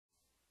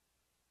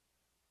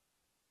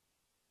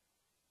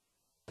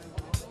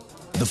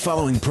The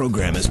following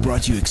program is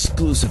brought to you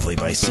exclusively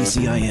by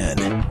CCIN.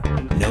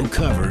 No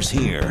covers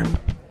here.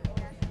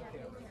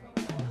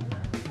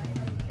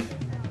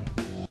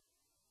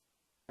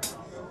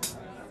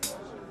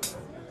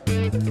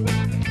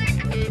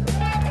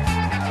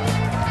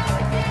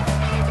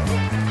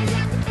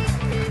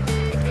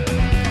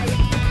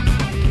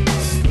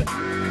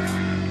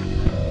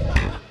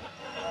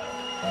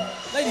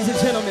 Ladies and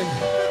gentlemen,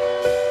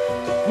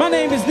 my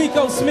name is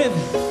Nikko Smith.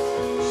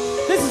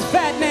 This is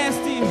Fat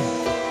Nasty,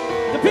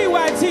 the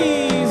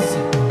PYTs.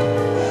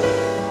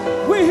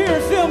 We're here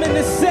filming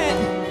this set,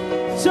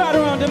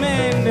 Charter on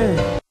Demand.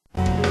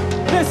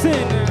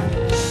 Listen.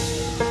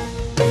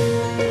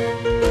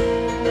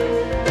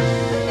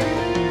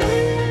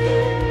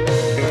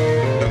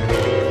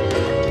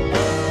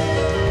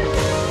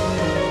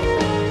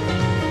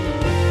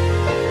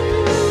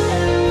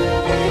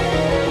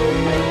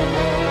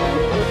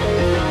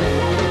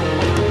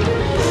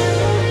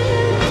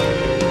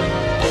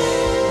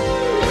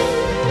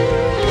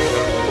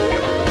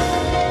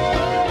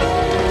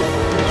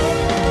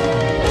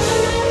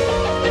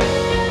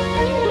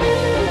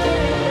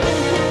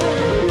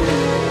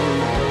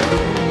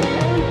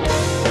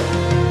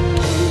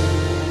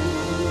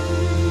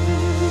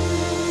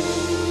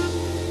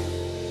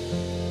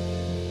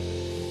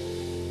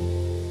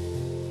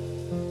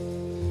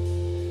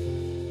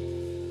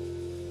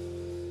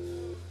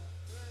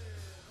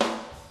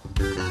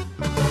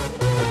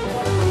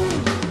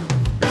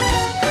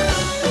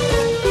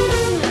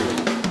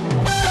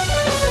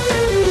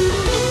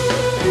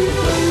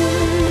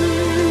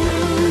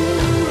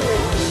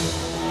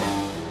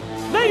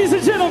 Ladies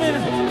and gentlemen,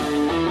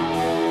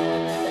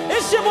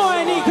 it's your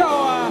boy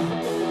Nikko.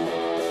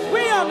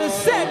 We on the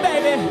set,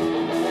 baby.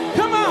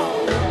 Come on.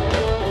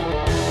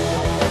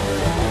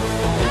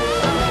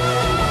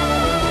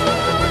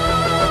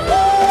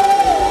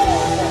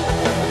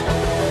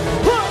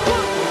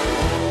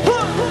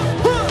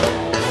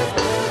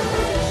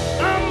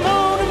 I'm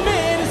on a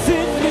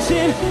medicine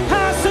mission.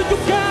 I said you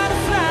gotta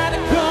fly to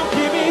come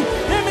get me.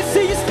 Let me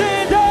see you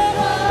stand up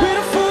with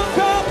a full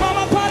cup on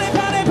my party,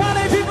 party,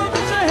 party. People,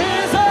 put your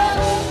hands up.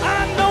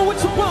 I know what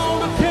you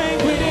want, I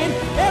can't win it.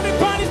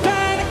 Everybody's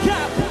dying to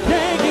cop,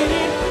 can't get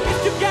it. If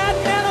you got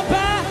an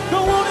alibi,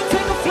 don't wanna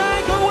take a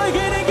flight, go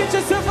ahead and get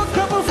yourself a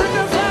couple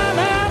freaking fly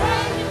now.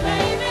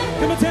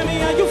 Come and tell me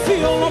how you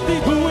feel off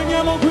these blue and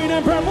yellow, green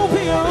and purple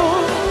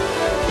pills.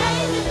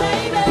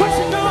 But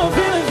you know I'm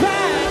feeling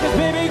fine, 'cause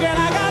baby girl,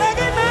 I gotta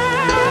get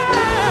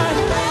mine.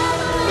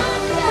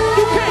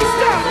 You can't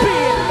stop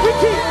it, we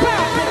keep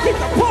popping, keep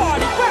the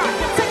party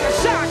rocking. Take a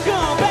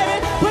shotgun, baby,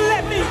 but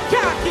let me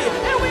cock it,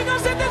 and we gon'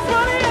 set this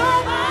party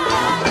on.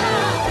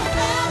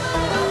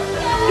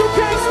 You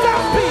can't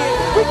stop it,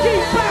 we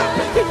keep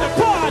popping, keep the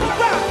party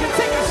rocking.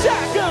 Take a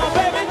shotgun,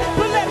 baby,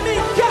 but let me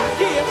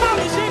cock it. My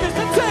machine is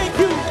to take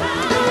you.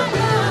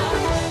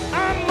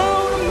 I'm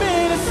on a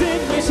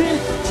medicine mission.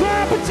 Try,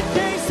 but you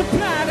can't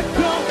supply to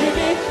come get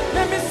it.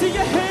 Let me see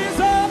your hands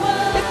up.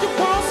 If you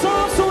want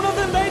some, sooner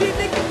than Lady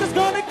Nikko is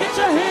gonna get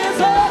your hands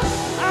up.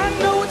 I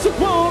know what you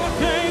want, I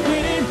can't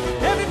win it.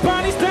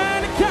 Everybody's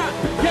dying to cop,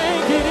 but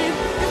can't get it.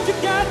 If you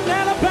got an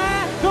alibi,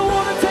 don't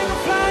wanna take a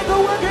flight, go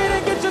ahead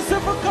and get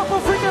yourself a couple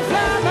freaking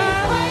fly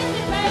now.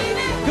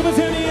 Come and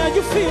tell me how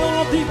you feel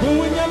off these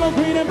blue and yellow,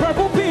 green and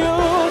purple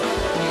pills.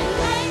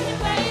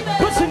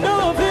 But you know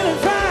I'm feeling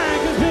fine,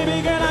 'cause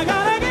baby girl, I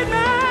gotta get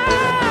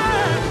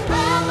mine.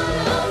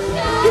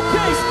 You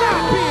can't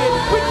stop it,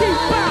 we keep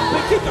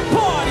popping, keep the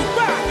party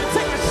rocking.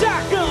 Take a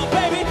shotgun,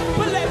 baby,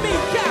 but let me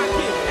cock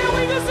it, and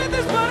we gon' set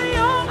this party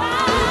on.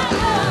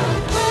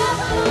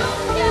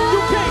 You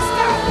can't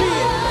stop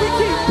it, we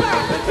keep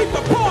popping, keep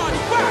the party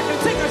rocking.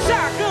 Take a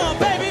shotgun,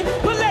 baby,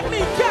 but let me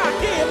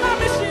cock it. My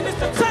mission is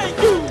to take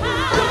you.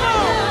 Come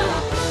on.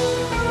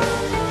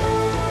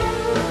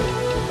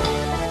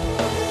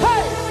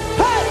 Hey,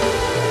 hey,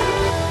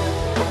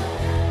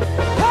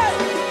 hey,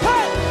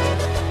 hey.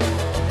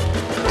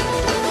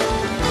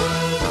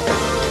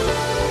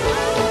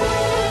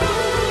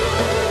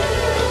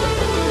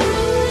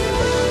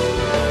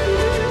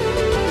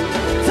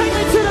 Take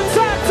me to the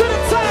top, to the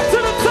top, to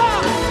the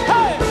top.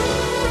 Hey,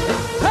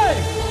 hey,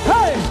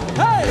 hey,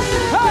 hey,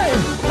 hey,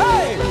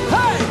 hey,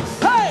 hey,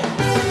 hey.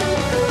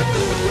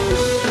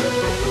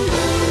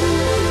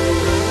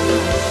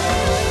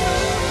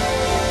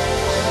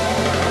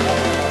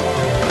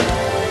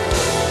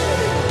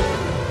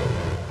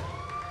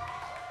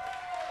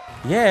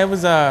 Yeah, it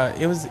was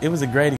a great